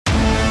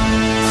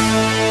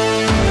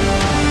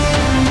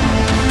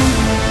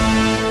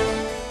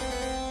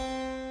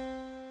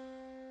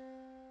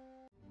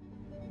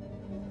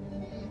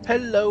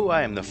Hello,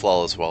 I am the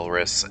Flawless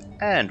Walrus,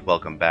 and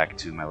welcome back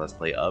to my Let's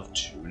Play of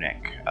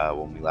Tunic.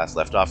 When we last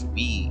left off,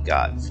 we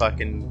got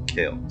fucking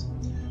killed.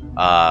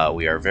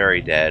 We are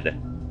very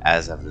dead,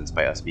 as evidenced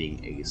by us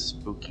being a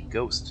spooky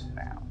ghost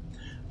now.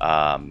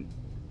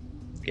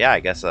 Yeah, I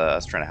guess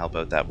us trying to help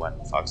out that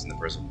one fox in the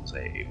prison was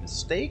a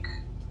mistake?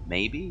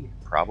 Maybe?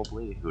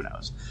 Probably? Who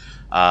knows?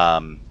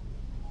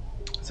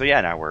 So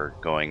yeah, now we're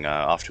going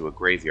off to a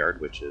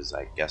graveyard, which is,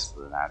 I guess,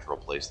 the natural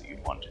place that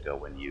you'd want to go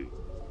when you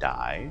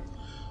die.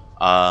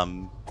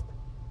 And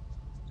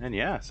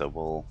yeah, so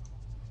we'll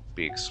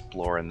be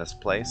exploring this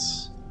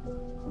place.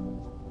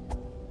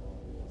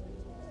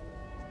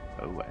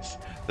 Oh,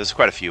 there's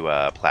quite a few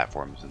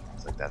platforms and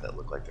things like that that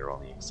look like they're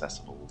only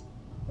accessible.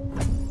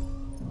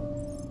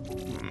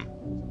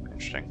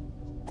 Interesting.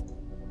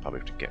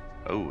 Probably have to get...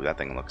 Oh, that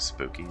thing looks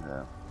spooky,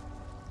 the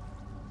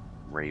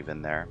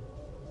raven there.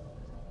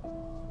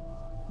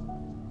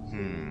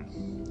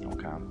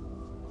 Okay.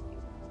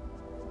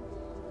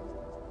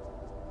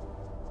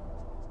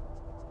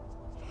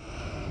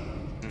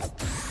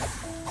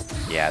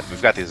 Yeah,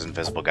 we've got these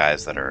invisible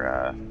guys that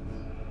are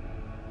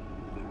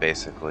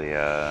basically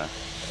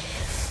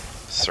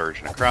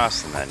surging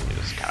across, and then you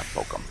just kind of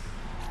poke them.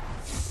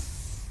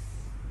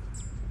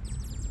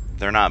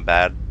 They're not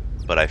bad,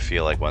 but I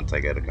feel like once I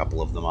get a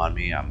couple of them on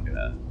me, I'm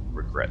gonna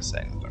regret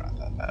saying that they're not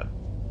that bad.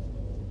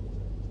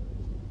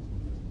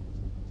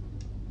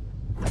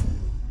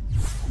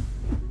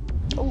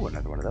 Oh,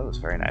 another one of those.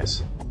 Very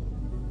nice.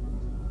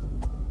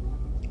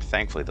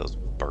 Thankfully, those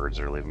birds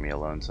are leaving me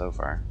alone so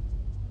far.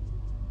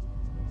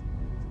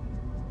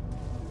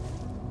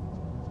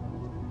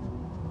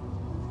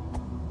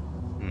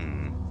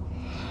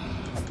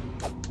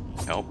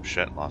 Oh,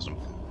 shit, lost him.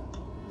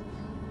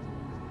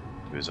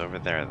 He was over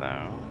there,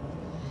 though.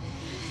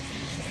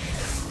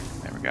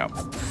 There we go.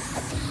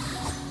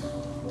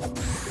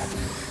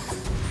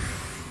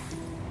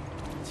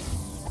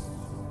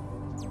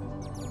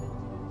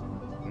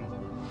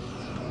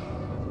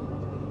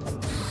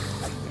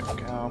 There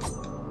we go.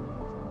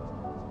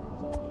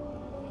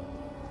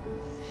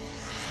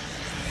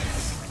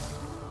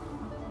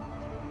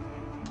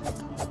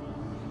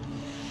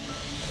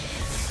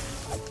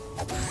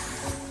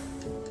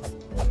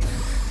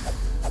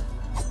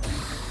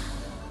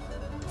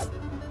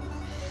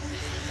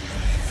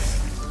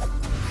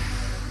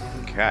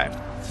 Okay.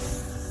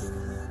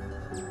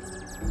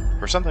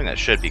 For something that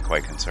should be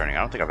quite concerning, I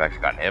don't think I've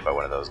actually gotten hit by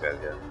one of those guys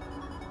yet.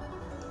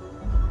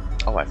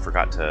 Oh, I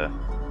forgot to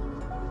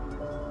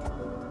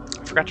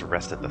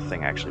rest at the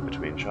thing actually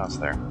between shots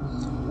there.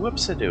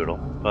 Whoops-a-doodle.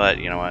 But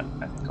you know what?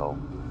 I think I'll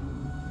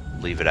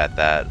leave it at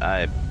that.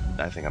 I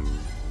think I'm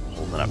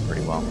holding up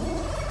pretty well.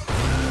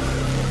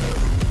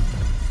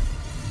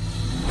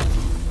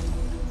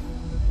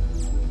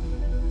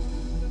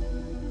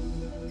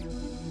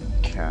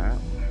 Okay.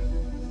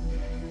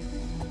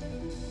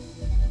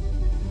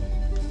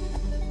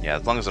 Yeah,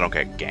 as long as I don't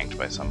get ganked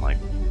by some, like,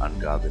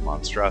 ungodly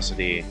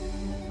monstrosity,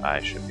 I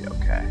should be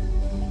okay.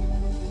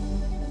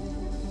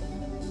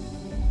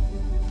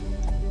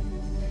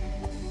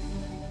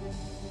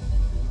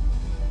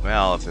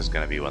 Well, if there's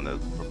gonna be one, that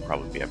will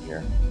probably be up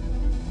here.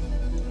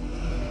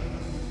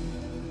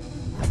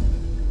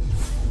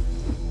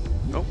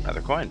 Oh, another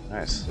coin.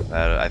 Nice.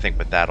 I think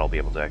with that I'll be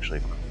able to actually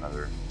equip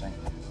another thing.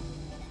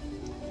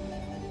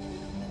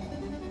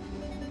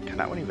 Can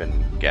that one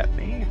even get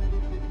me?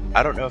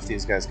 I don't know if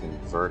these guys can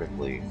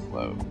vertically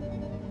float,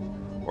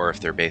 or if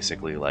they're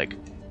basically like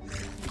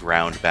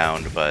ground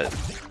bound, but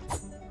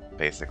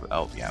basically.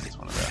 Oh yeah, it's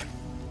one of the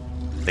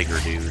bigger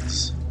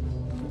dudes.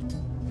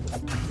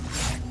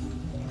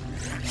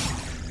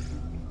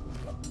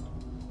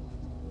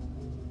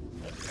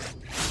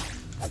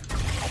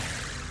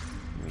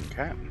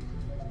 Okay.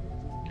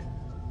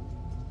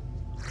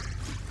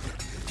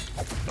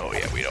 Oh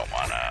yeah, we don't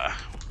want a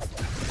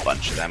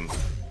bunch of them.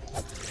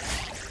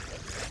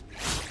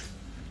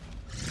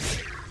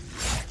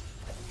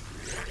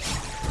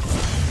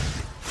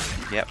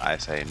 Yep, I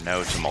say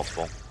no to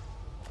multiple.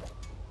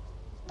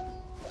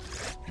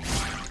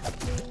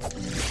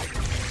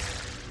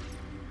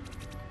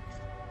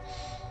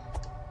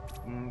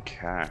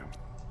 Okay.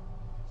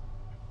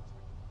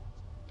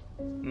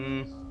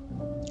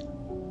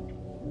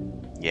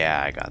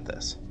 Yeah, I got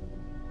this.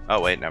 Oh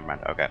wait, never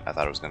mind. Okay, I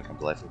thought it was gonna come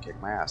to life and kick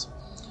my ass.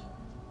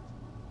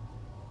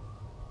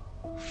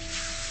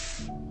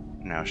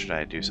 Now should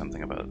I do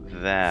something about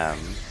them?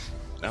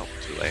 Nope,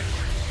 too late.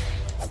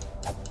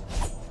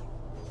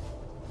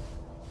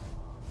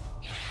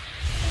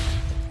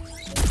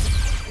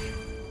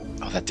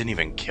 Oh, that didn't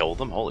even kill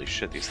them? Holy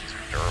shit, these things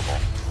are durable.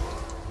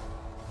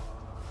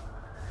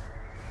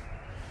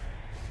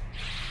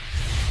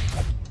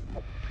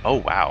 Oh,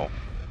 wow.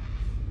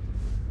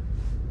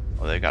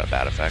 Oh, they got a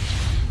bad effect.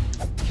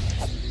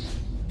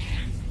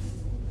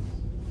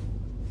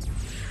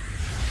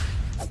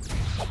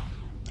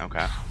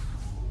 Okay.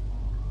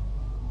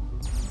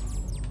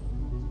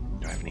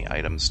 Do I have any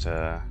items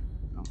to...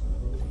 Oh.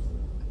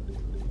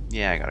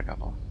 Yeah, I got a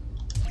couple.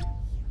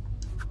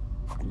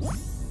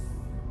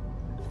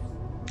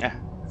 Yeah,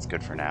 It's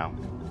good for now.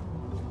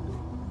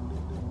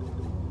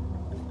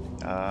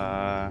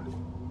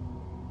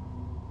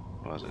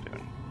 What was it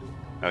doing?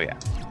 Oh yeah.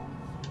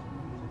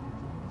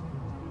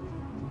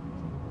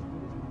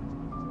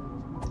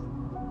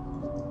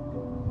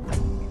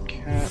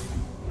 Okay.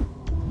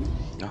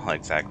 Not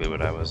exactly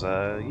what I was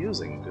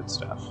using. Good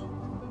stuff.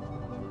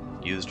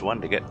 Used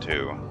one to get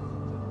two.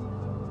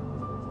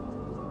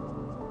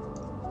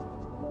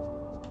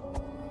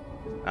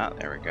 Ah,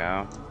 there we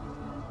go.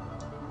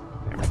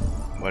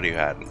 What do you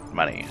have?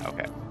 Money.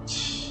 Okay.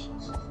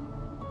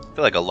 I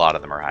feel like a lot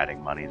of them are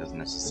hiding money. Doesn't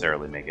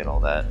necessarily make it all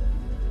that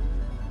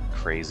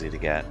crazy to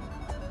get.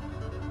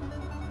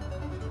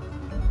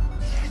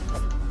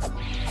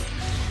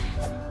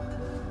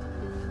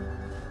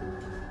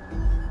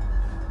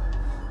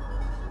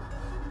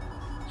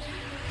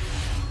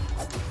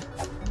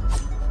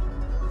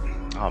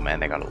 Oh man,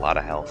 they got a lot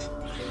of health.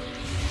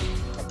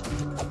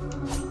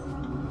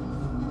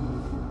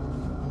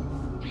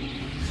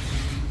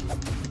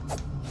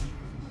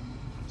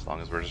 As long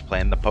as we're just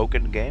playing the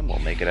poking game, we'll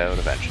make it out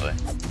eventually.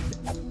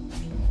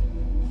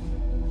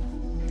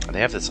 They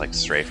have this like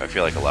strafe. I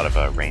feel like a lot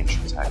of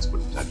ranged attacks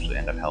would potentially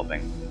end up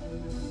helping.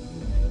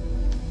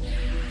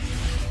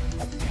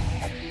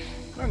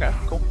 Okay,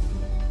 cool.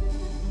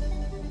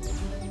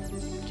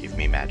 Give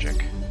me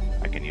magic.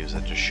 I can use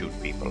it to shoot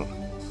people.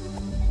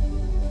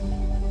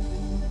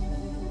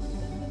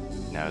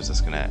 Now is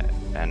this gonna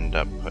end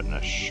up putting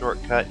a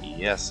shortcut?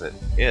 Yes, it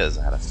is.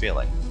 I had a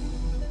feeling.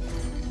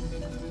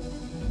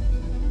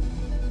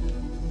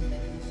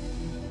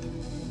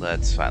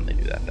 Let's finally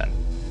do that then.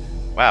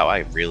 Wow, I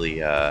really,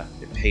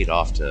 it paid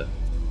off to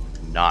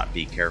not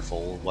be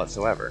careful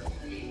whatsoever.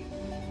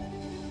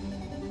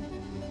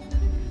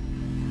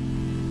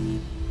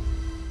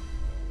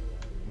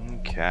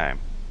 Okay.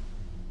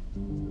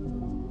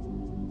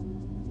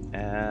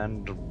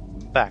 And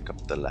back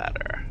up the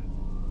ladder.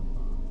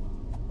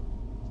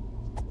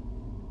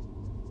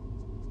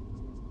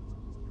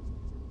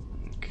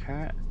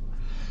 Okay.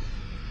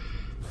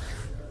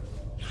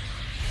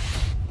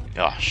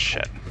 Oh,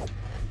 shit.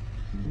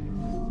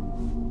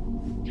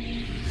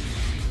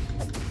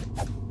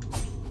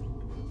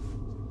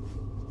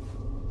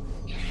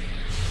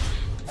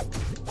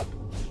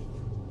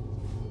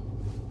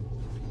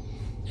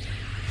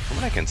 From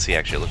what I can see,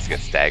 actually, it looks like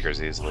it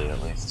staggers easily,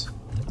 at least.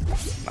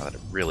 Not that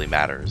it really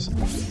matters.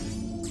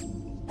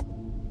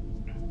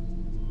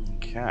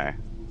 Okay.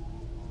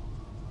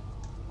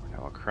 We're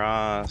now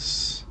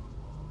across.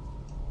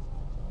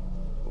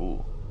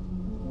 Ooh.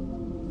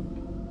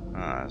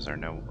 Is there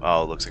no...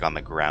 Oh, it looks like on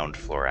the ground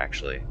floor,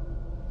 actually.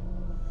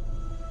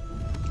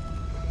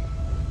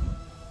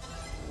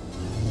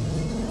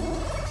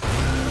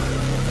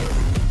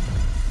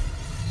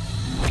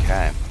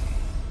 Okay.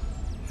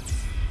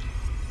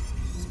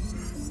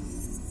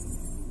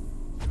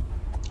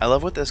 I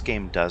love what this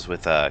game does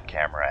with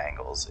camera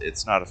angles.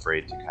 It's not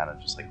afraid to kind of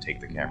just like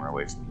take the camera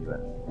away from you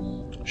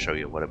and show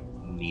you what it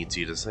needs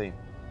you to see.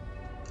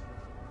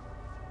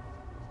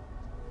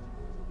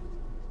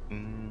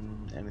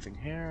 Anything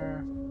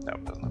here? No,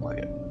 it doesn't look like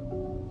it.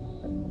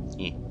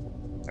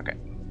 Okay.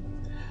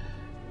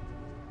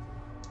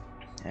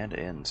 And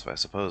in, so I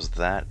suppose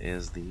that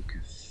is the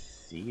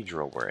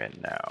cathedral we're in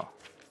now.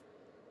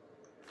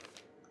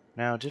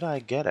 Now, did I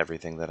get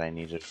everything that I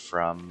needed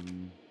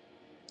from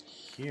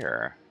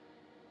here?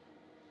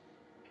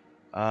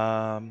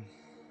 I'm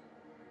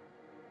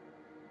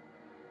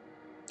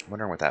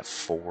wondering what that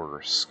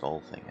 4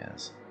 skull thing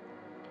is.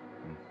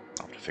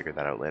 I'll have to figure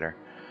that out later.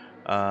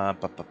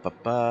 Looks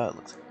like a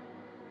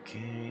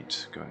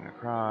gate going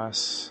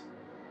across.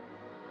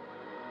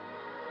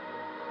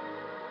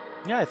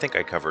 Yeah, I think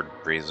I covered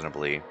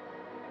reasonably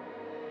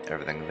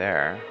everything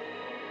there.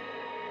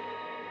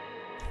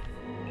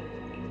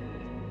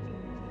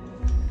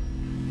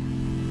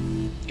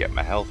 Get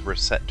my health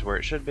reset to where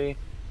it should be.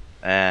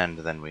 And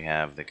then we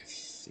have the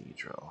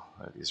cathedral.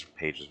 Are these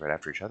pages right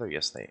after each other?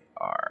 Yes, they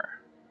are.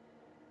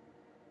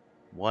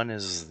 One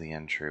is the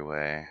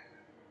entryway.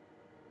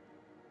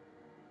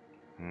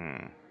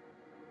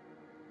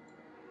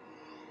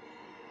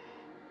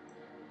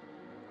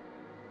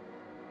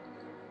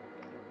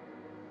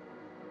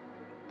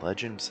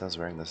 Legend says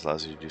wearing this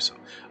allows you to do so.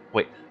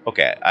 Wait,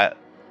 okay,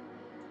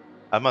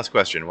 I must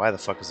question, why the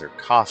fuck is there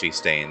coffee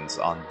stains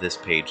on this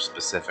page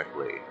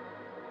specifically?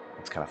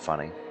 That's kind of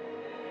funny.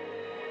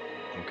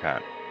 Okay.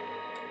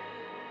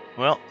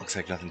 Well, looks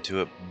like nothing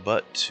to it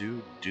but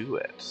to do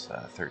it.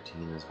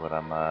 13 is what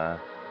I'm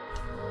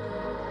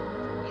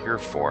here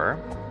for.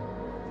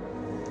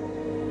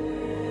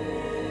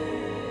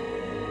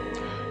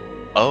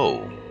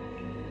 Oh.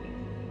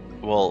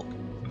 Well,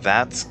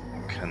 that's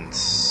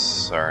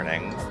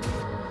concerning.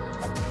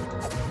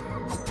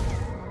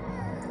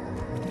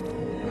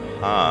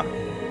 Huh.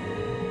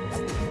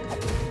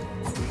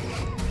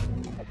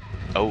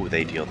 Oh,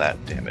 they deal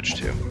that damage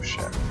too.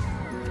 Shit.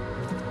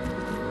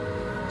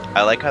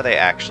 I like how they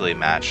actually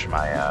match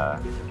my,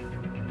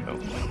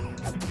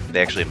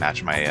 they actually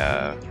match my,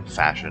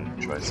 fashion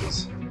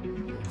choices.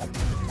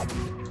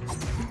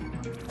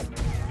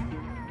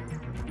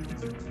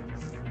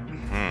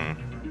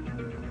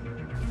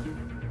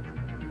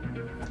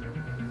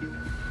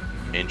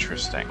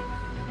 Interesting.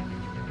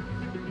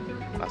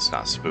 That's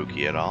not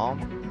spooky at all.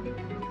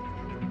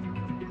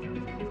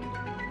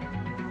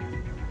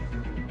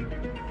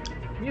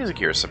 Music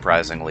here is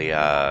surprisingly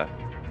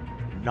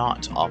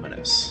not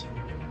ominous.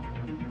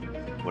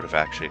 Would have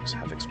actually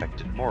have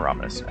expected more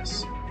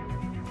ominousness.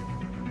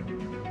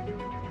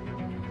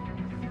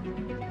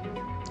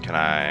 Can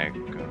I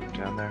go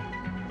down there?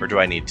 Or do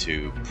I need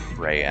to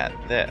pray at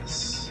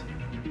this?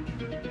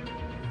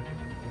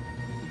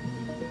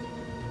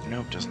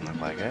 Nope, doesn't look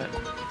like it.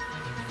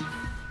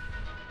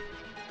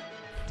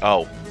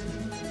 Oh.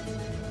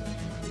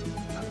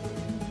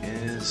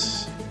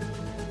 Is...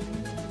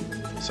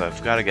 So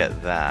I've got to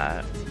get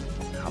that.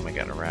 How am I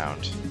getting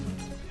around?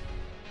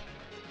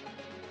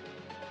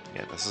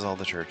 Yeah, this is all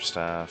the church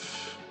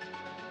stuff.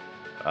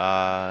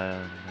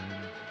 1,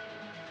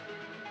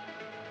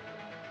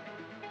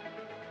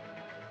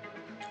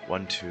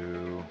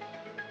 2,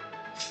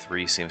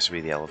 3 seems to be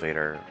the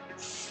elevator.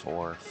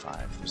 4,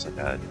 5. There's like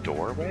a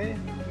doorway?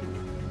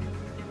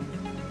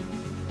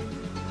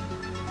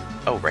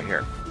 Oh, right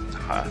here.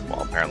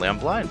 Well, apparently I'm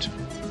blind.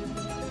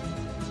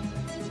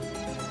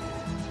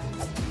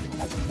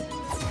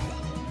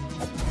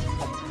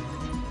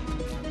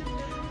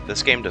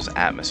 This game does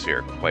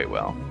atmosphere quite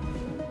well.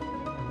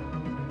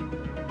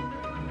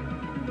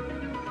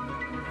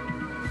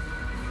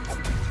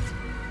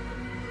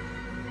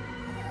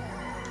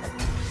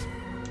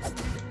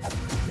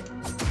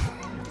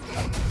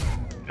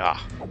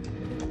 Ah. I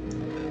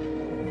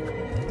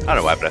don't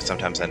know why, but I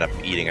sometimes end up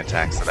eating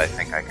attacks that I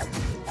think I can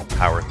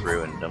power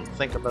through and don't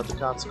think about the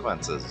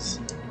consequences.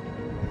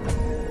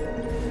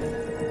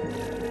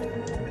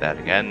 That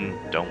again,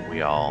 don't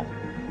we all?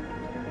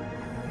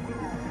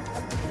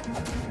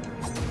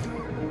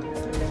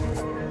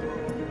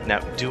 Now,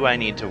 do I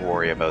need to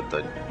worry about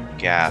the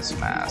gas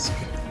mask?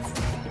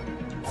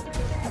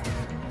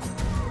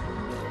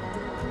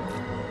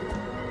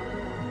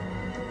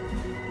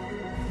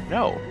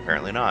 No,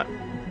 apparently not.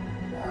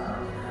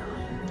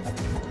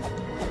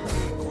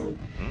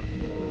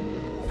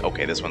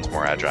 Okay, this one's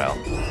more agile.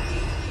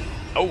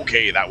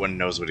 Okay, that one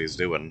knows what he's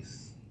doing.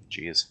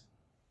 Jeez.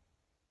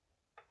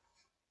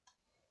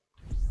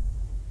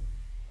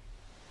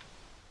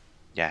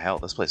 Yeah, hell,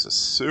 this place is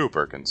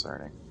super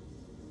concerning.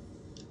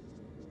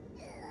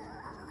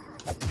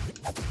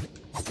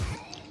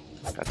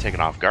 Got taken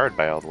off guard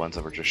by all the ones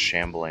that were just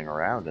shambling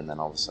around, and then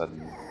all of a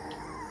sudden...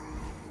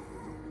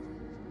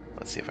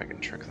 Let's see if I can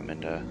trick them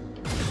into...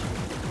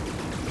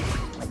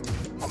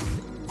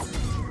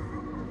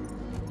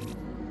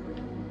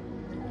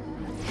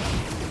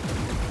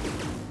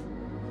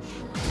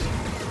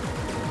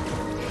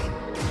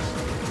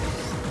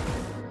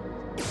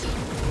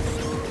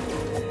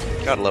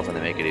 Gotta love when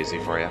they make it easy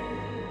for you.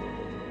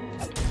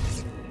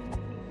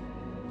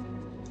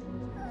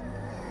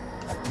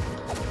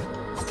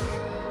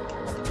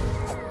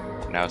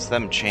 Now it's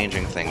them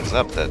changing things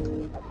up that...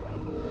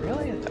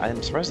 Really?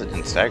 I'm surprised it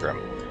didn't stagger them.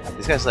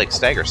 These guys like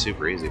stagger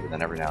super easy, but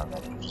then every now and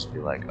then it'll just be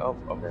like, oh,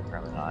 okay,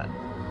 apparently not.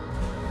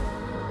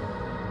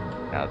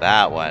 Now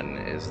that one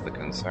is the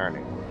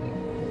concerning one.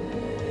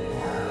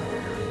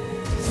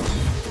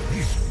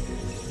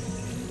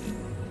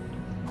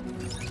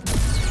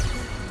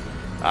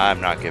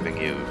 I'm not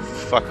giving you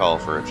fuck all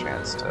for a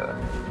chance to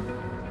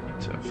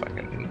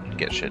fucking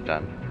get shit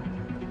done.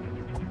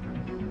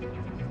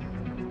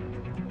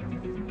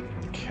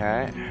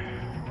 Okay.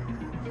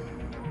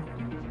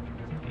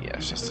 Yeah,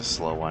 it's just a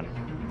slow one.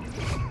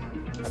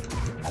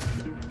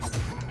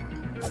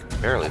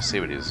 Barely see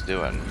what he's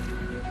doing.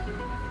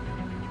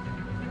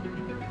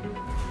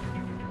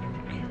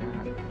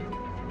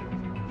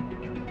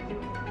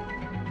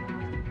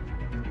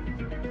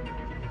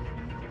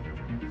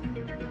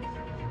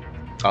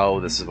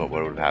 Oh, this is what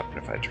would have happened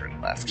if I turned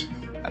left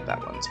at that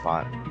one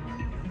spot.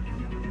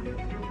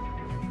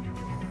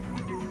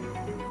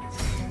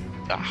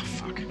 Ah,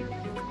 fuck.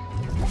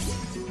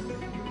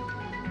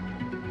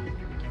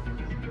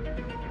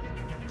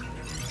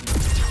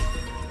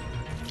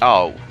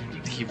 Oh,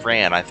 he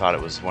ran. I thought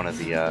it was one of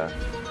the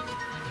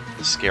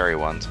scary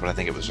ones, but I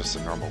think it was just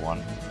a normal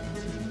one.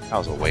 That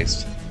was a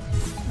waste.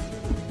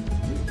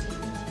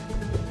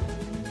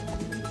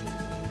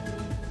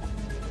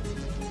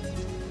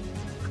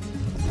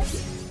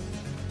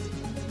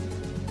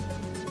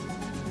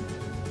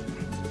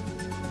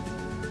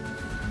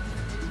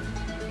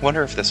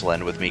 Wonder if this will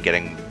end with me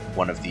getting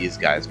one of these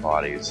guys'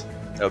 bodies.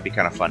 That would be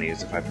kind of funny,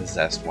 as if I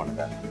possessed one of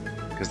them.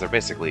 Because they're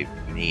basically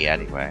me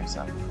anyway,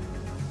 so...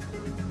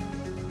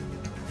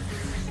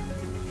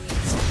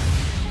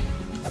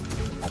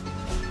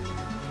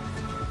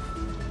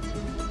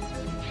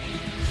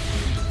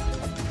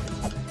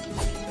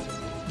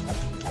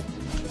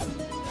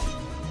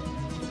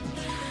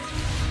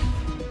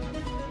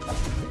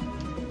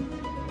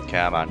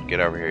 Come on, get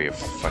over here, you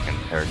fucking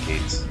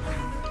parakeets.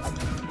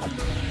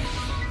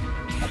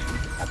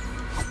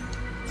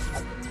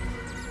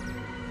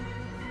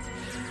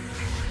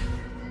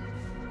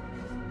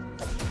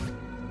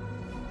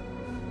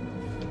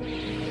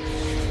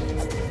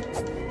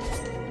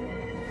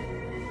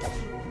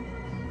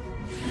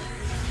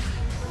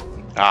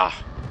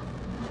 Ah.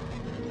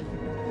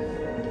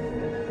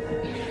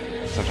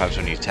 Sometimes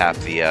when you tap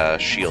the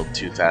shield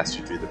too fast,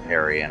 you do the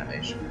parry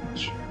animation,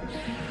 which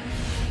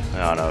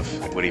I don't know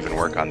if it would even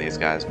work on these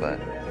guys, but...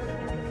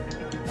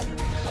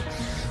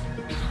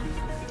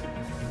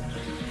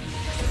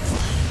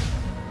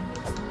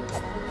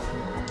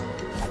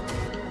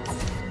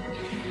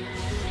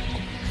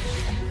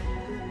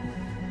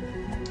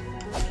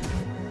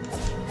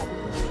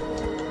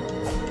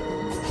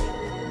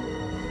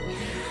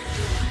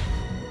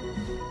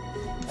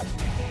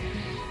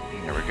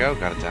 There we go,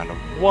 got it down to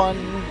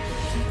 1.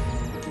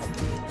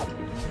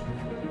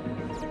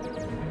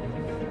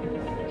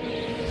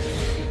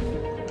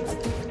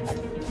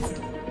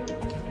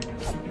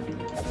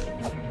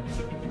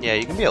 Yeah,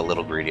 you can be a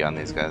little greedy on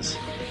these guys.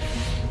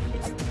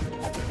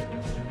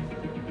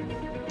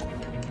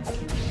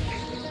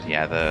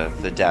 Yeah,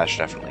 the dash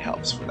definitely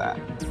helps for that.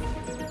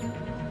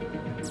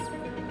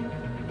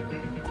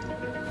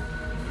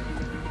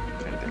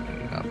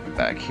 Anything up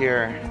back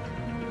here.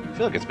 I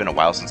feel like it's been a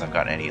while since I've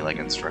got any like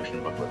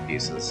instruction booklet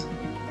pieces.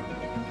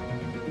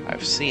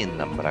 I've seen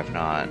them, but I've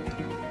not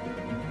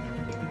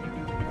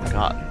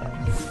gotten them.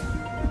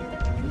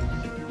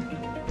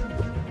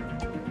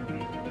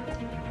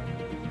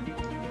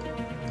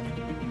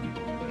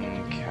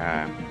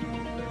 Okay.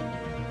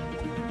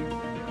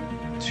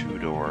 2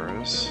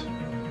 doors.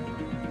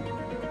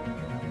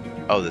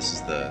 Oh, this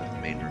is the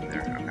main room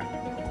there. Okay.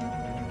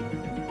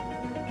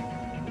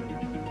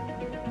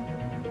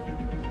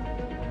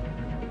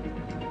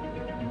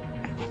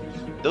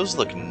 Those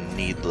look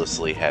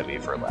needlessly heavy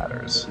for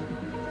ladders.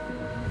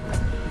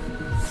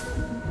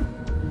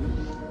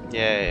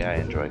 Yay, I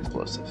enjoy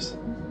explosives.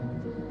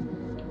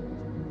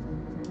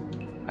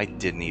 I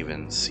didn't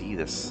even see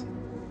this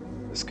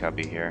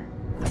cubby here.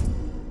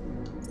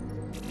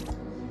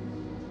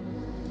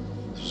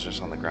 This was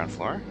just on the ground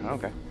floor?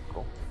 Okay,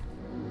 cool.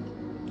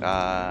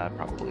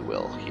 Probably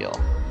will heal.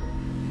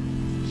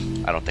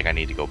 I don't think I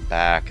need to go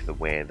back the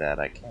way that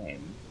I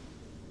came.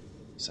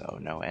 So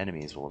no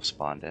enemies will have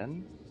spawned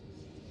in.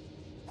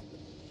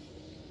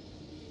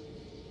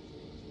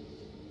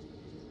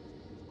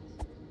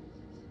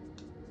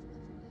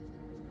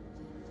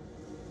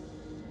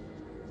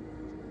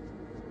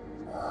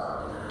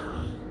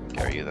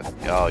 Are you the...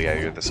 Oh yeah,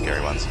 you're the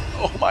scary ones.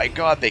 Oh my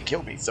god, they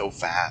killed me so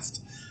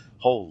fast.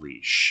 Holy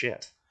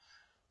shit.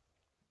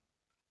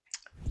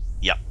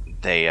 Yep,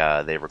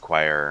 they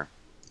require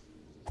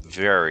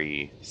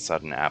very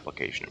sudden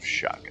application of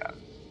shotgun.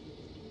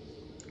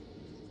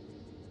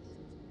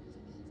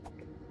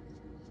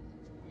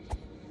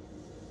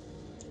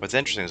 What's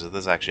interesting is that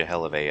this is actually a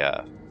hell of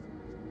a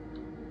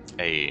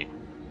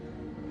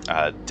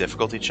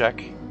difficulty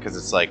check, because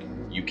it's like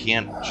you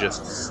can't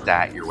just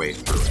stat your way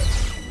through it.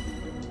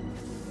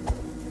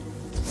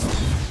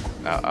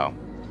 Uh-oh.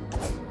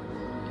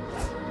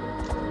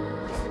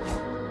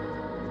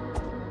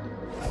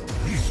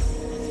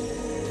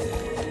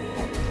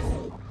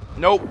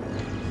 Nope.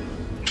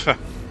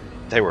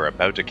 They were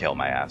about to kill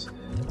my ass.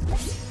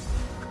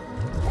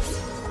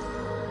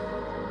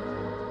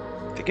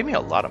 They give me a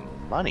lot of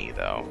money,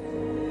 though.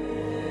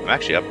 I'm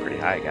actually up pretty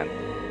high again.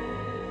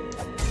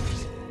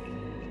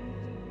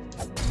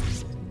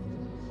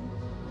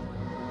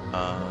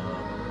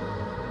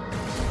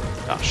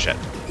 Oh, shit.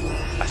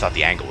 I thought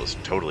the angle was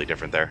totally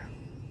different there.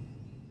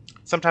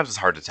 Sometimes it's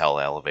hard to tell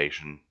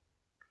elevation.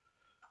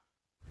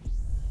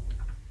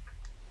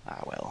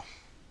 Ah, well.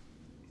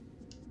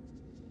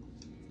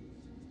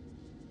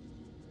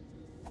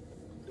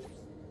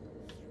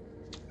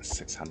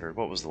 $600.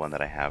 What was the one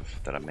that I have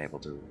that I'm able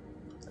to...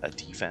 A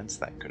defense?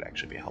 That could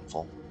actually be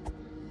helpful.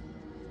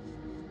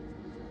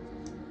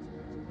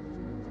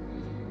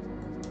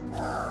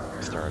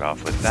 Start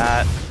off with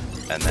that,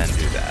 and then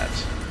do that.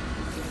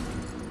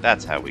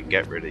 That's how we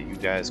get rid of you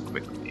guys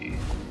quickly.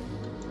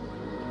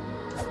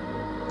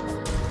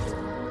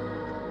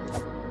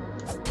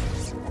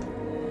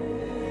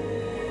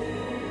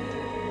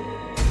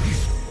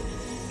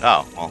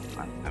 Oh, well,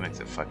 that makes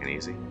it fucking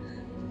easy.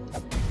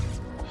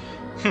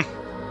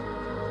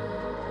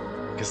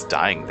 Because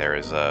dying there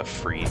is a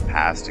free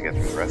pass to get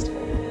through the rest of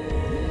it.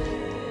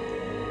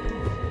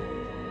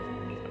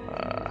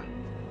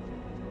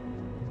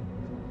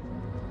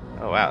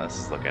 Oh wow, this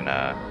is looking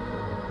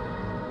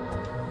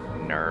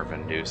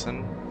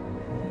nerve-inducing.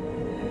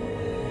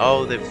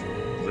 Oh, they've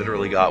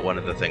literally got one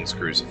of the things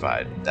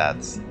crucified.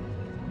 That's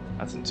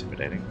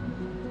intimidating.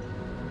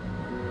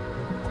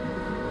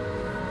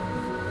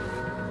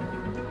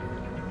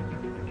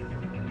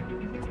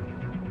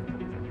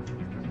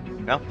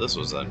 Well, this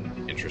was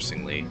an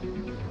interestingly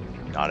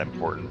not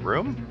important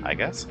room, I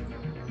guess.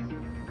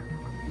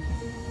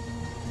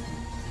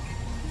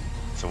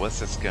 So what's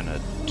this gonna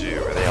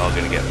do? Are they all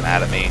gonna get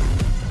mad at me?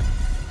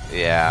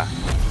 Yeah,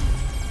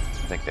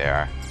 I think they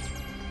are.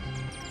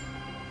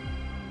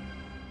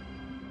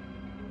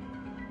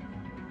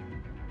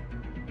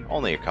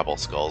 Only a couple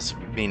skulls,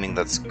 meaning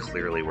that's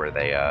clearly where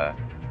they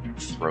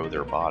throw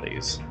their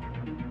bodies.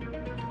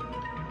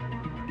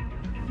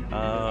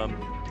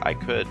 I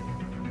could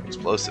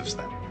explosives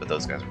them. but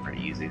those guys are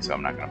pretty easy, so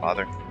I'm not gonna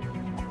bother.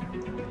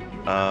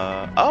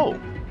 Oh!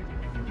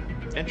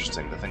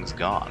 Interesting, the thing's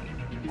gone.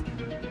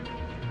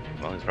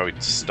 Well, he's probably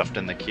stuffed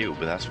in the cube,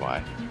 but that's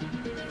why.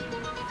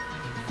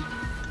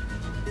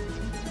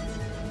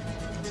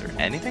 Is there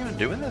anything to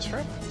do in this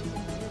room?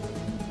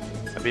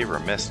 I'd be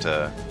remiss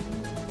to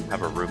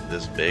have a room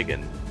this big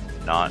and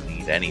not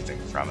need anything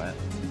from it.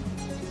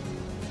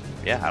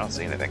 Yeah, I don't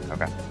see anything.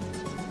 Okay.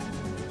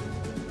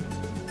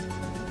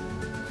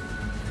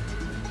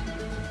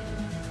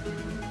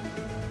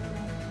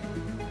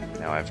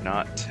 Now, I've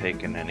not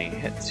taken any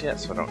hits yet,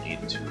 so I don't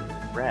need to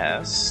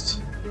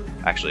rest.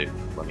 Actually,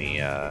 let me,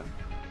 so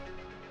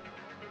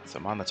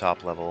I'm on the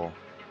top level.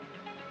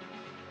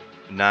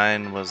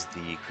 9 was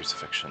the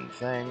crucifixion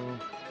thing.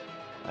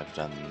 I've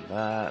done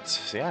that.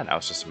 So yeah, now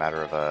it's just a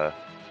matter of,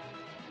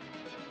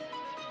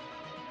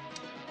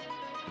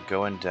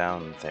 going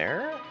down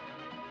there?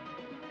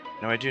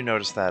 No, I do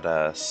notice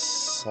that, 6,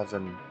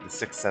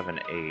 7,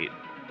 8...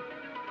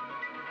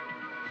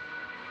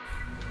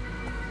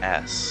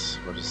 S.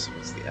 What's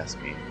the S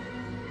mean?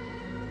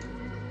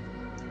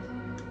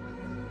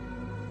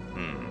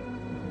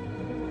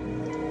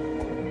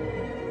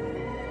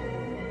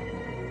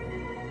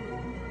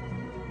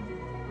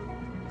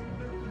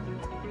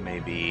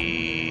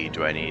 Maybe...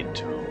 do I need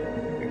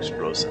to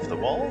explosive the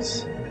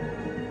walls?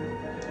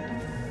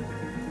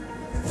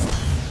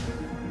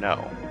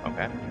 No.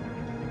 Okay.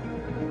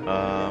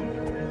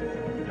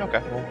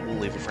 Okay, we'll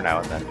leave it for now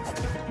and then.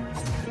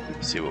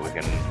 See what we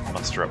can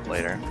muster up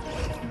later.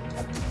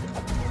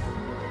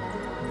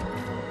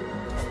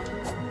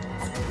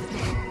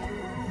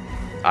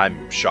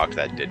 I'm shocked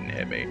that didn't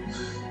hit me.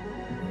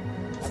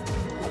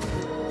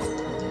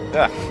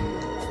 Yeah.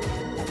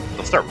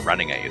 They'll start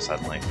running at you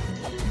suddenly.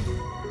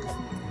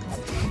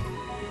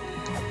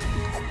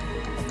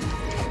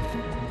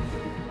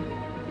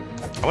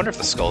 I wonder if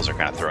the skulls are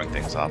kind of throwing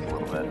things off a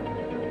little bit.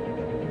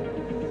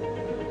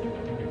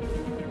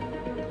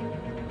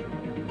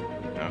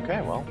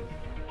 Okay, well.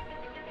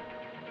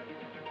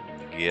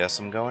 Guess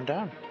I'm going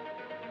down.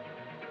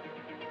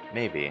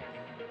 Maybe.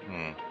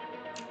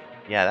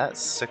 Yeah, that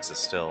 6 is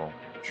still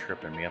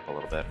tripping me up a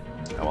little bit.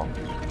 Oh well.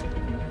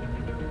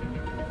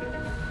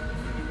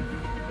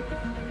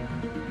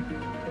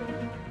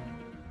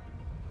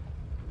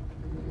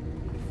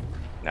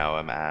 Now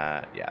I'm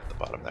at, yeah, at the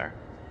bottom there.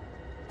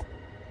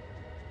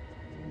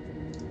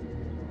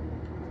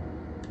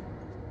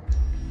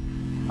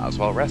 Might as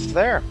well rest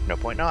there. No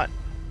point not.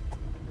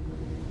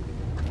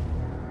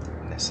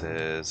 And this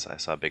is, I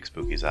saw Big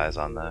Spooky's eyes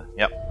on the,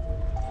 yep.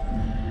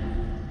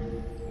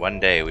 One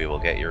day we will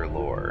get your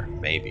lore.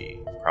 Maybe.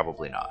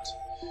 Probably not.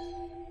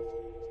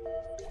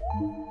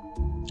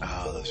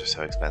 Oh, those are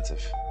so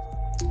expensive.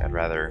 I'd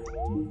rather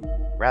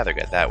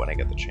get that when I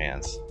get the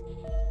chance.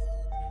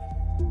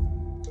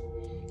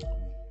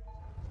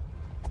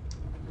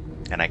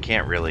 And I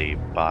can't really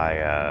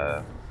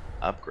buy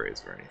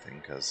upgrades or anything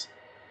because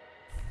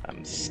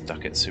I'm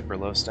stuck at super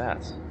low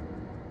stats.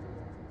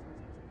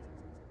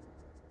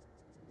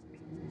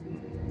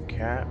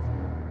 Okay.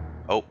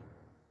 Oh.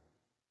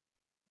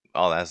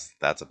 Oh,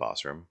 that's a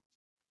boss room.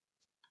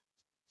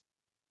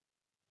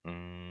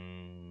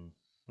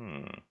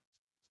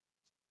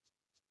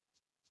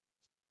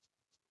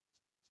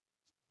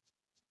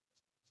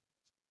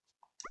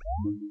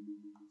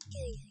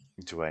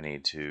 Do I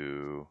need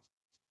to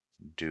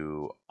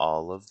do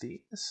all of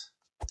these?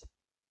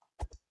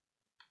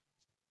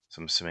 So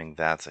I'm assuming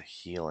that's a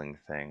healing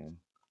thing.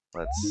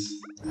 Let's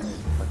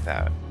click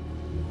that.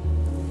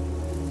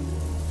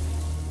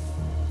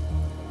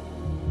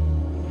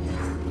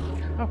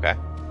 Okay.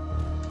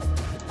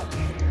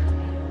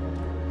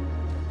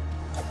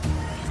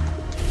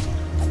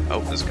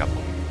 Oh, there's a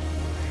couple.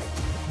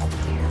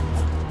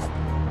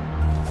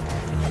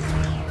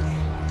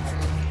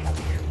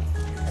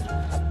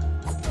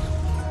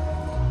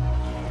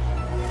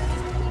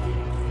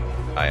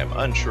 I am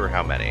unsure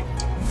how many.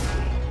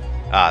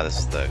 Ah, this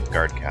is the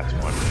guard cats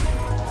one.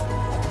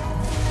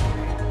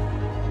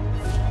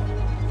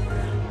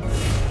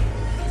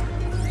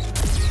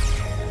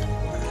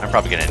 I'm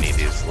probably gonna need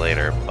these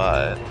later,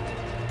 but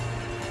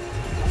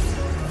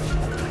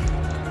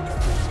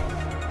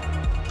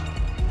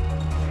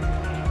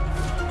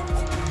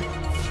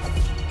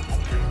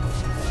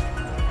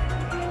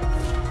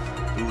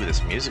ooh,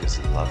 this music is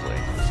lovely.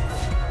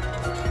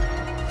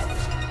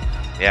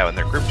 Yeah, when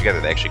they're grouped together,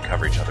 they actually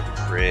cover each other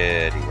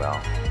pretty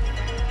well.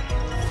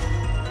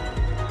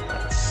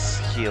 Let's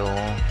heal.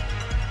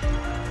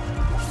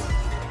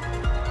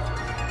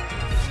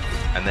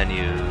 And then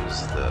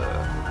use the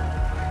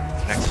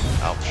next...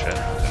 oh, shit.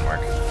 Didn't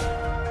work.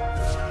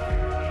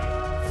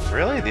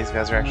 Really? These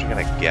guys are actually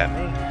gonna get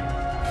me?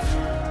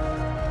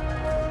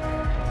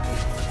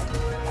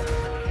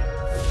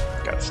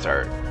 Gotta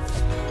start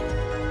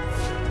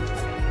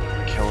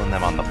killing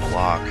them on the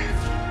block.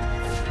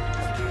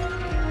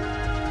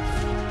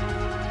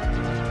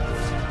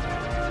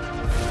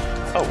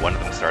 Oh, one of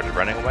them started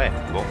running away.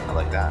 Cool, I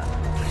like that.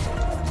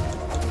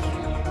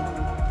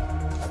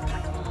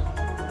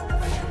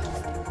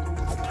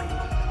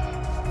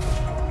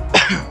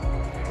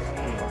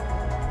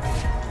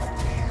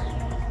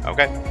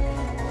 Okay.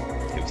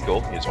 He was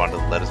cool. He just wanted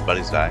to let his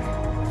buddies die.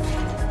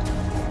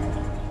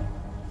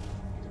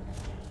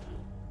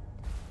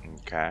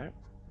 Okay.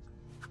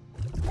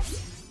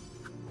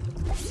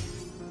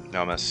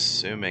 Now I'm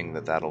assuming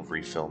that that'll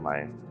refill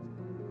my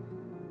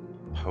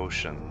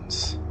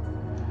potions.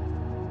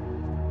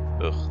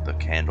 Ugh, the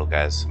candle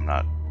guys, I'm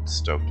not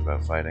stoked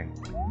about fighting.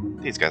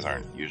 These guys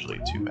aren't usually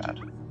too bad.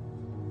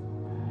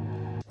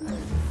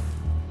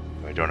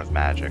 I don't have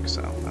magic,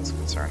 so that's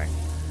concerning.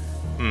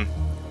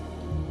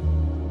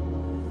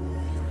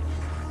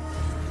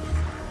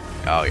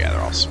 Oh yeah,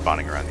 they're all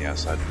spawning around the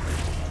outside.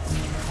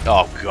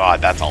 Oh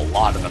god, that's a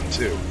lot of them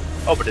too.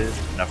 Oh, but it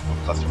isn't enough of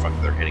a clusterfuck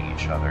that they're hitting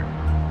each other.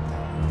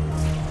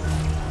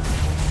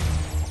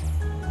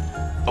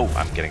 Oh,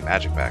 I'm getting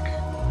magic back.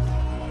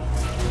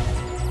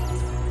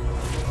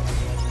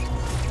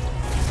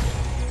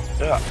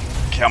 Ugh,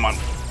 come on.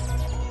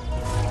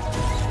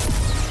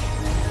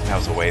 That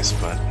was a waste,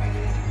 but...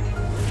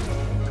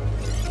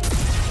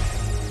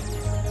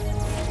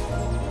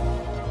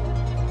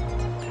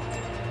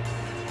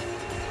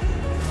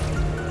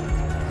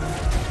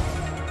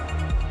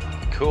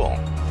 Cool.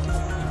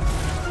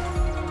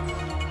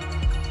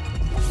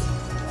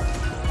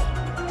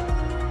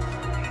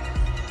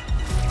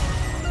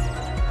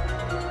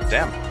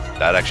 Damn,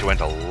 that actually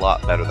went a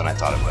lot better than I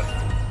thought it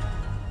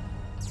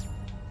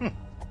would.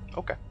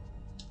 Okay.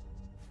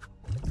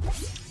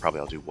 Probably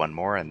I'll do one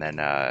more and then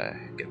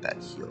get that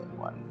healing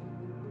one.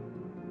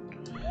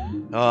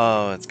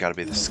 Oh, it's gotta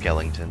be the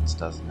skeletons,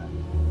 doesn't it?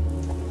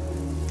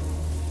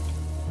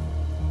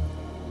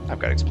 I've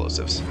got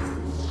explosives.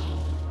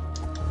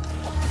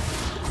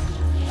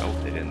 Oh,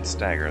 they didn't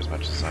stagger as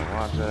much as I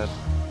wanted.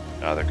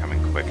 Oh, they're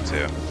coming quick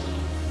too.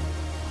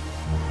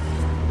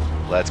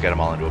 Let's get them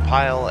all into a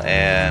pile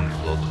and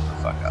blow them the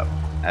fuck up,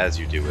 as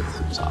you do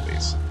with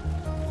zombies.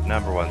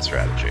 Number one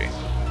strategy.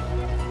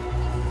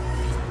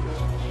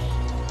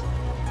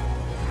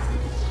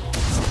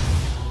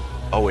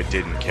 Oh, it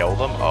didn't kill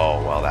them?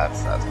 Oh, well,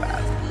 that's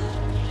bad.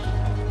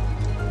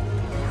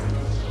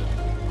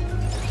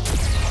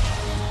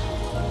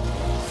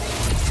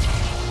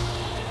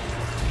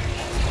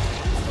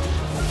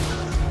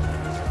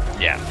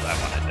 Yeah, I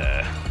wanted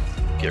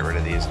to get rid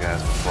of these guys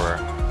before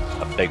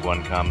a big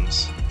one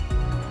comes.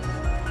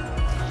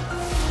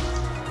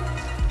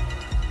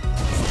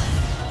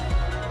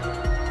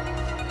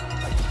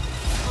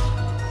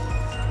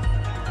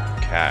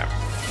 Okay.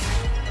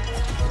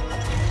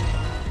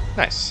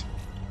 Nice.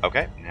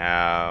 Okay,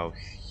 now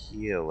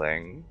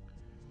healing.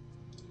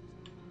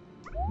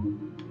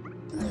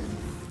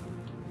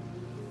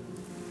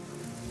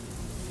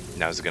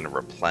 Now is it going to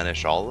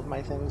replenish all of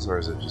my things, or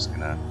is it just going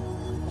to...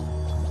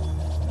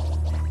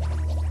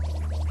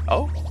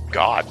 Oh,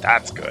 God,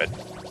 that's good.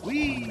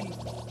 Whee!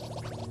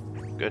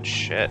 Good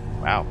shit.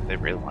 Wow, they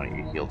really want to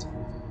get healed.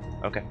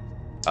 Okay.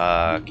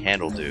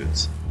 Candle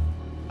dudes.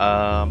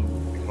 I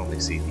can only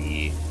see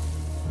the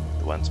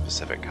one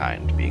specific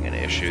kind being an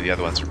issue. The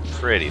other ones are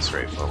pretty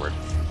straightforward.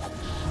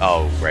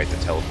 Oh, right, the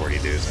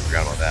teleporty dudes. I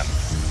forgot about them.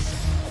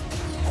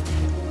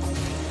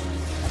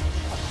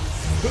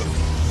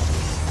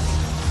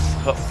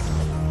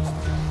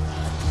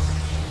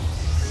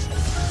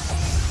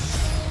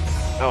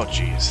 Oh,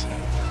 jeez.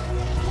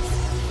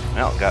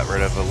 Well, got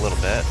rid of a little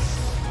bit.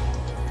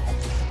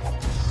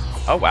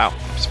 Oh, wow.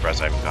 I'm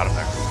surprised I even got him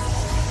there.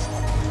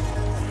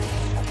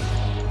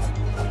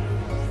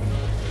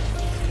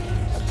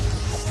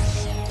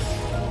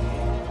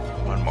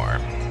 One more.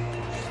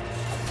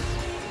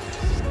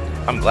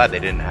 I'm glad they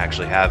didn't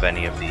actually have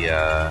any of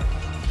the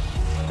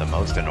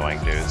most annoying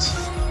dudes.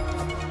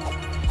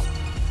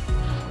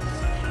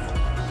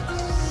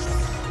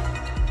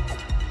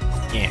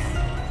 Yeah.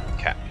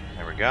 Okay,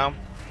 there we go.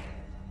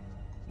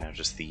 Now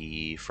just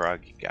the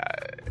froggy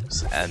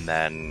guys. And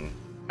then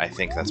I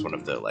think that's one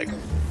of the, like...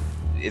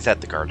 Is that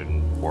the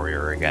Garden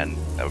Warrior again?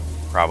 That would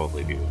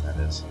probably be what that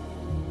is.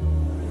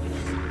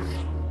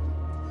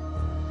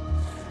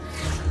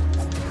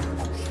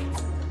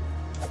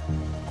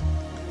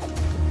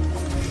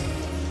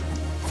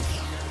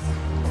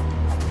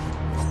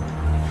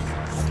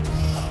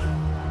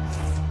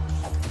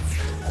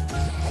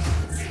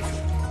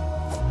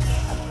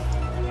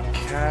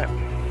 Okay.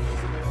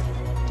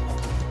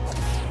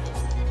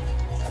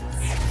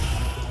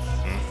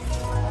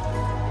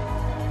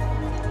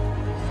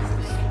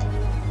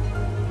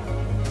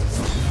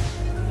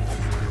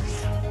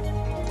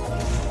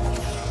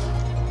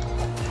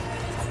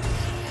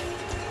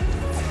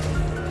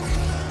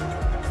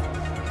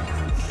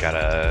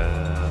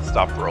 Gotta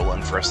stop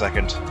rolling for a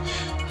second.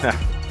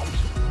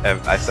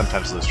 I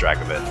sometimes lose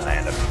track of it, and I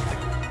end up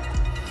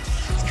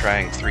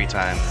trying 3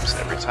 times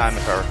every time,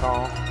 if I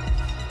recall.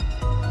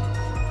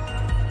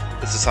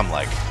 This is some,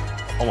 like,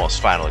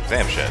 almost final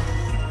exam shit.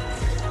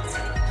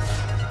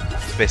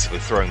 It's basically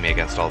throwing me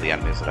against all the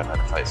enemies that I've had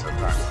to fight so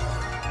far.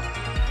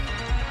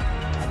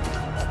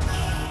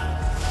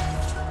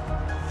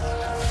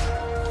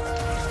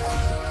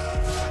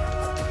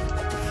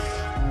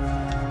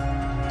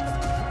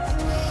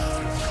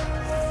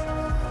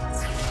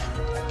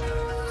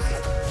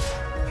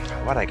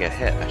 Why'd I get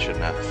hit? I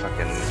shouldn't have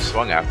fucking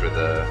swung after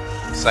the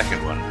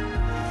second one.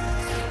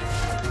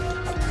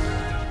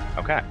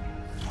 Okay.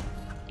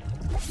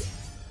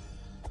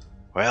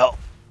 Well,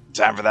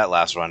 time for that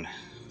last one.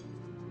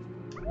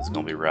 It's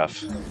gonna be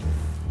rough.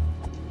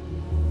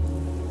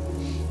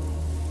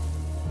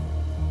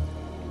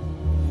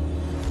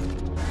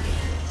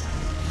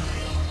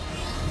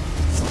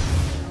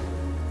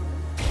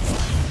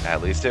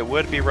 At least it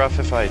would be rough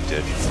if I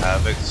didn't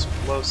have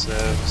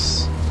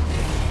explosives.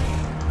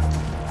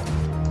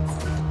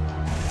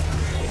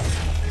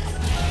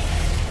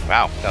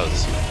 Wow, that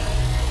was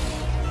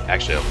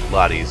actually a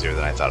lot easier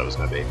than I thought it was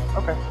going to be.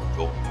 Okay,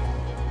 cool.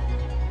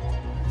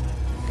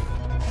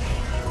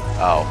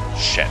 Oh,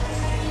 shit.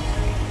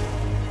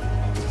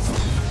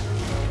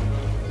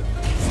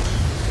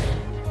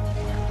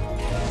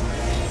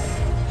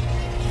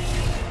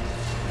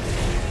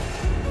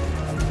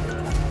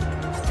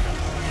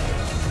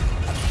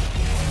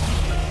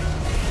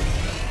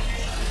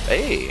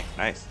 Hey,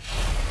 nice.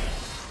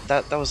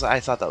 That was, I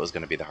thought that was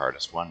going to be the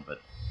hardest one, but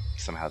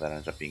somehow that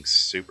ended up being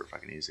super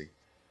fucking easy.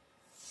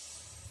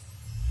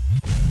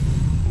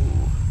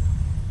 Ooh.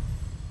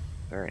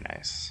 Very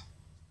nice.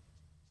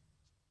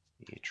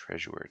 A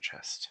treasure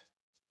chest.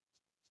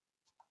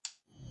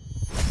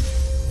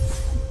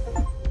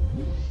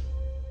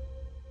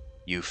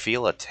 You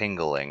feel a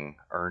tingling.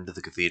 Earned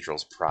the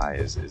cathedral's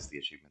prize is the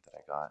achievement that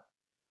I got.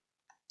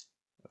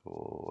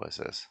 Oh, what's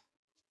this?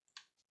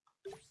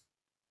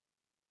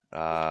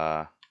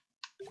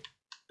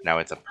 Now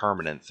it's a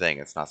permanent thing.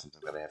 It's not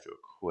something that I have to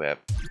equip.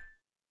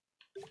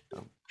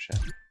 Oh, shit.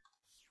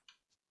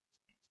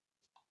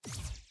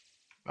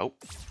 Oh.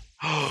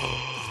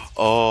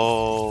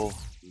 Oh,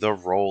 the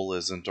roll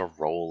isn't a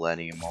roll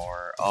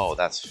anymore. Oh,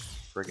 that's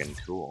friggin'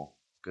 cool.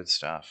 Good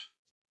stuff.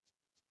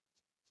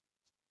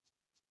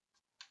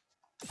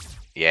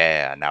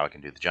 Yeah, now I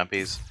can do the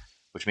jumpies,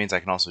 which means I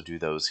can also do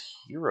those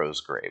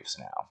heroes' graves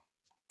now.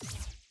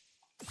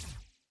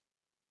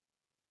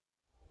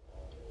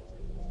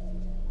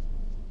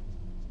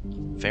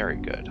 Very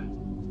good.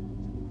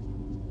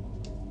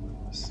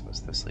 What's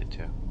this lead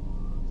to?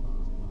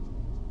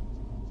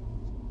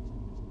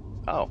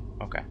 Oh,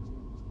 okay.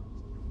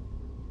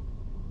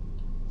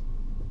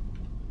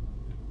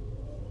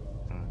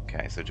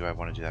 Okay, so do I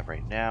want to do that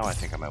right now? I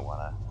think I might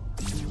want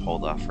to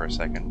hold off for a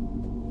second.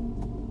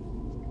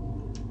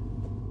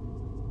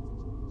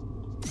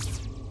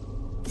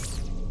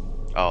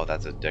 Oh,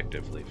 that's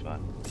addictively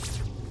fun.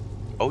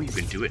 Oh, you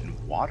can do it in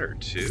water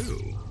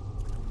too.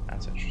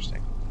 That's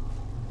interesting.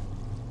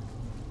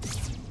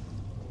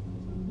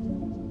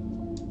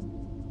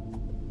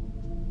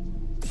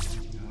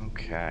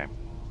 Okay.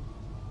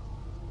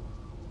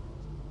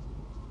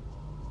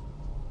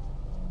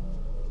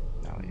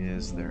 Now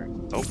is there...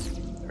 Oh,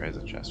 there is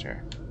a chest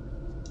here.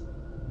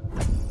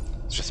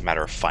 It's just a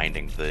matter of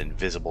finding the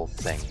invisible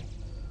thing.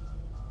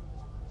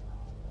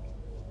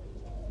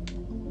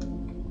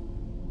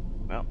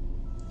 Well,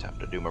 time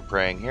to do my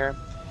praying here.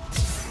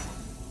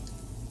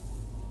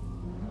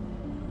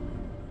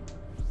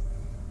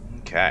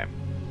 Okay.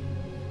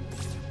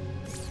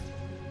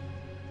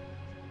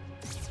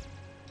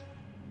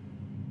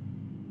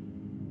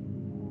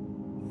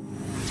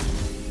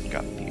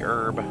 Got the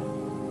herb.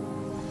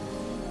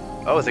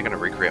 Oh, is it going to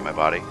recreate my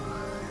body?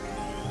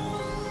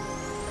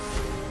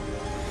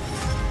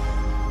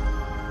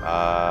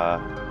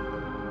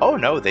 Oh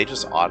no, they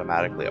just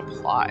automatically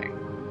apply.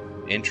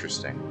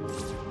 Interesting.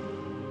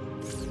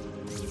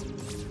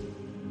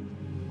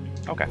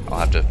 Okay, I'll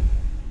have to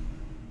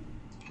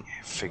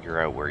figure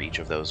out where each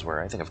of those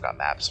were. I think I've got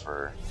maps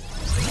for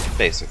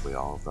basically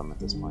all of them at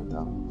this point,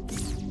 though.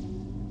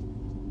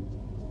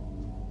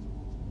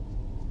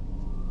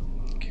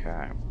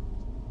 Okay.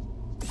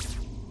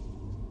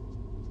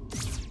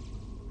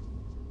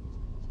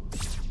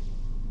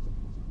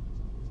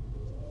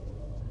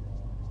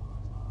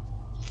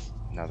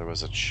 Now there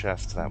was a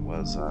chest that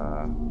was,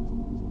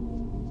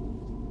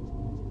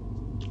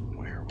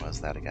 where was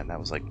that again? That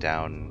was like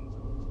down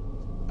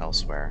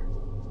elsewhere.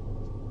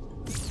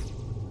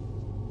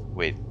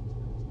 Wait,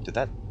 did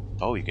that...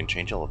 Oh, you can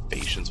change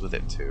elevations with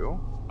it too?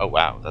 Oh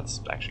wow, that's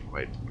actually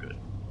quite good.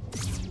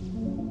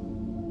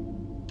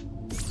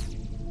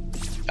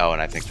 Oh,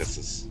 and I think this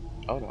is...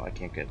 Oh no, I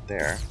can't get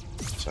there.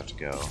 Just have to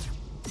go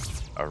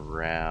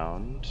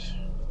around.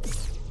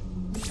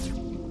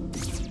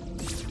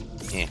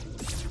 Eh.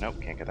 Nope,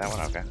 can't get that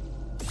one, okay.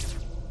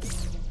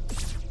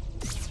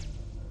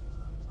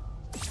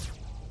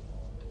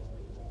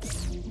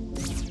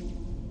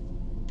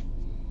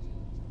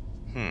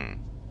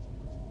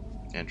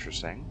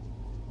 Interesting.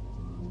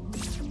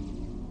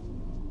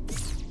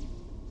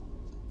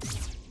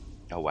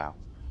 Oh wow.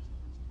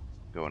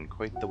 Going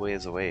quite the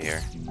ways away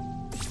here.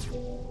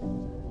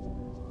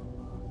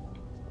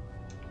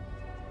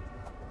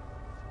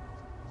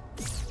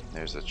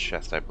 There's a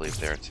chest, I believe,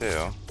 there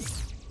too.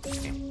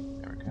 Okay,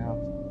 there we go.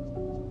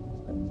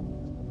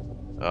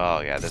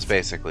 Oh yeah, this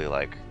basically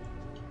like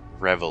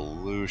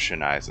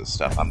revolutionizes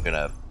stuff. I'm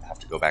gonna have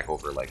to go back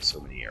over like so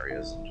many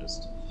areas and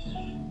just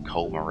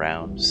comb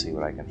around to see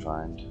what I can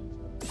find.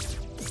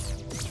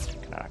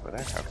 Can I not go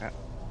there? Okay.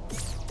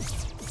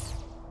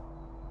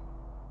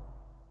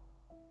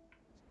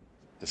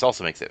 This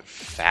also makes it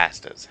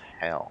fast as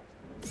hell.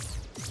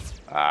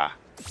 Ah.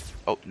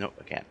 Oh, no,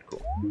 I can't.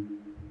 Cool.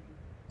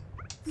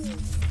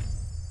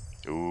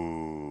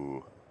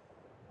 Ooh.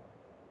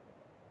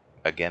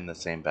 Again, the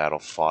same battle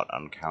fought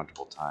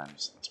uncountable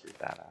times. That's pretty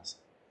badass.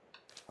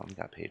 Oh, we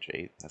got page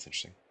 8. That's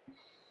interesting.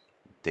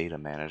 Data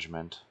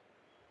management.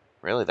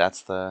 Really,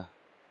 that's the...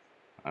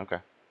 Okay.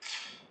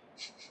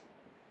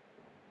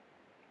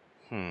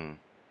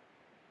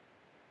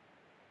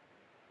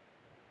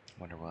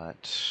 Wonder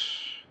what...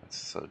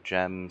 So,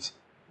 gems...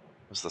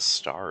 What's the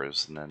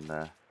stars? And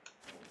then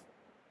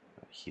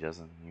he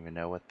doesn't even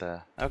know what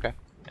the... Okay.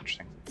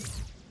 Interesting.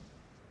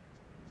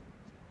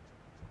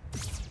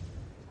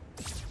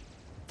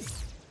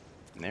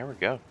 And there we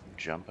go.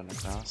 Jumping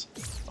across.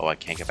 Oh, I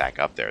can't get back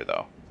up there,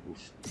 though.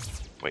 Oof.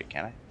 Wait,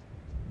 can I?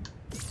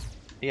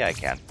 Yeah, I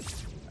can.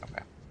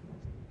 Okay.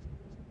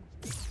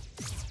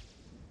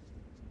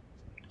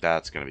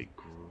 That's going to be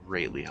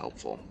greatly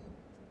helpful.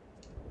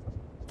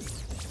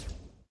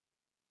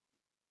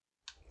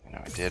 You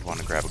know, I did want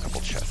to grab a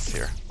couple chests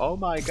here. Oh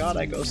my god,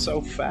 I go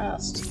so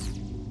fast!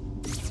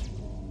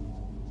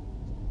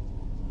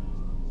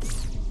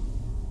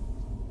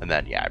 And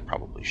then, yeah, I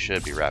probably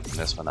should be wrapping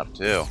this one up,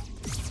 too.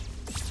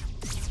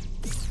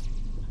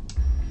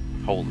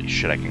 Holy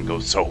shit, I can go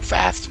so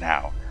fast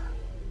now.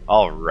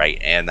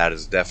 Alright, and that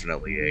is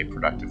definitely a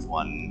productive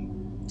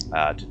one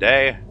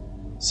today.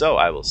 So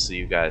I will see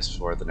you guys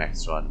for the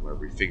next one, where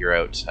we figure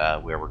out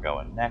where we're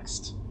going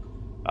next.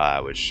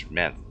 Which,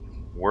 man,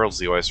 world's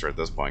the oyster at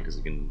this point, because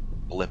you can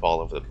blip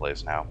all over the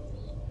place now.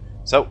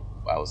 So,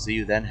 I will see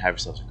you then. Have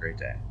yourselves a great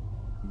day.